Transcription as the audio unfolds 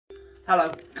Hello,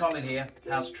 Colin here,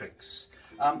 House Tricks.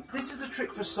 This is a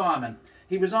trick for Simon.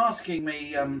 He was asking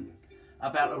me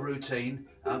about a routine,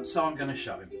 so I'm going to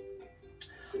show him.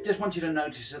 Just want you to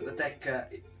notice that the deck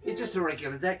is just a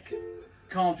regular deck.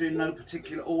 Cards are in no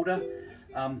particular order.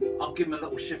 I'll give him a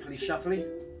little shuffly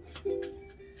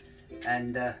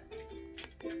and a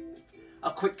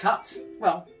quick cut,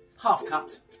 well, half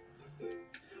cut.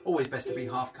 Always best to be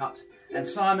half cut. And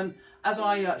Simon, as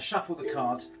I shuffle the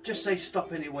cards, just say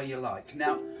stop anywhere you like.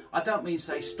 Now, I don't mean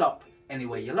say stop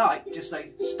anywhere you like, just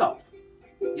say stop,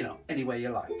 you know, anywhere you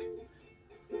like.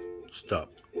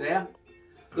 Stop. There.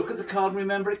 Look at the card,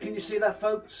 remember it. Can you see that,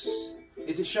 folks?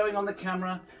 Is it showing on the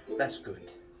camera? That's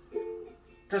good.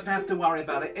 Doesn't have to worry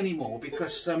about it anymore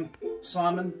because,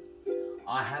 Simon,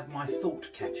 I have my thought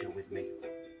catcher with me.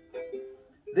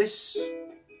 This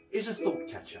is a thought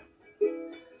catcher.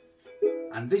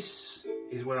 And this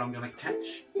is where I'm going to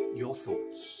catch your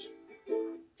thoughts.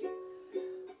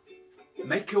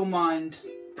 Make your mind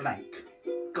blank.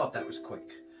 God, that was quick.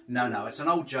 No, it's an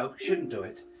old joke. Shouldn't do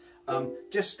it.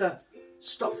 Just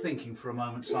stop thinking for a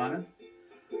moment, Simon.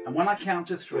 And when I count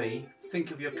to 3,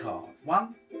 think of your card.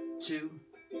 1, 2,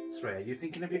 3. Are you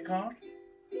thinking of your card?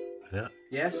 Yeah.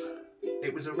 Yes?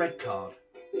 It was a red card.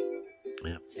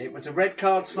 Yeah. It was a red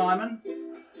card, Simon.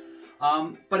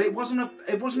 But it wasn't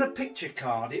a picture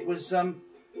card. It was a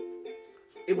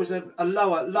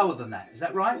lower than that. Is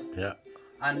that right? Yeah.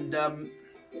 And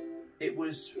it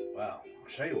was, well, I'll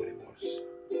show you what it was.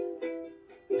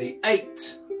 The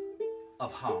 8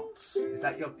 of hearts. Is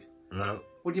that your? No.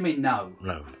 What do you mean no?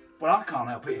 No. Well, I can't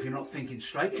help it if you're not thinking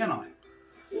straight, can I?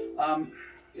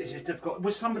 This is difficult.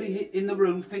 Was somebody in the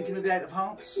room thinking of the 8 of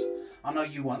hearts? I know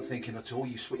you weren't thinking at all.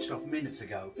 You switched off minutes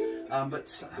ago. But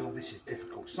this is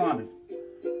difficult. Simon,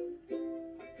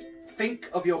 think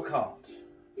of your card.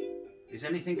 Is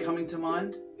anything coming to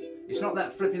mind? It's not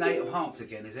that flipping 8 of hearts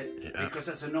again, is it? Yeah. Because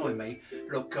that's annoying me.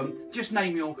 Look, just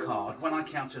name your card when I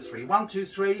count to 3. 1, 2,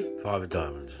 3. 5 of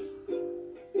diamonds.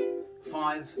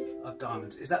 5 of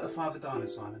diamonds. Is that the 5 of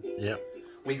diamonds, Simon? Yeah.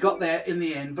 We got there in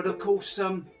the end, but of course,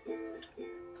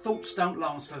 thoughts don't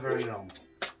last for very long.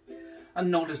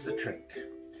 And nor does the trick.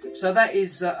 So that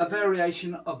is a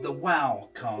variation of the wow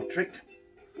card trick.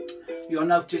 You'll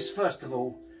notice, first of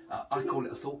all, I call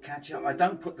it a thought catcher. I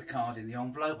don't put the card in the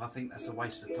envelope. I think that's a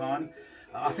waste of time.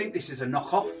 I think this is a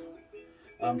knockoff.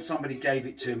 Somebody gave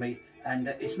it to me, and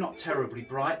it's not terribly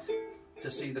bright to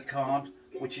see the card,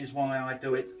 which is why I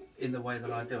do it in the way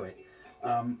that I do it.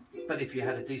 But if you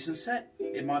had a decent set,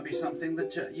 it might be something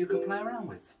that you could play around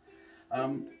with.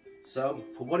 So,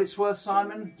 for what it's worth,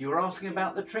 Simon, you were asking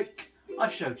about the trick.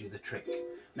 I've showed you the trick.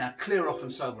 Now clear off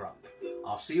and sober up.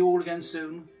 I'll see you all again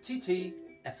soon. TT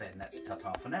FN, that's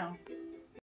ta-ta for now.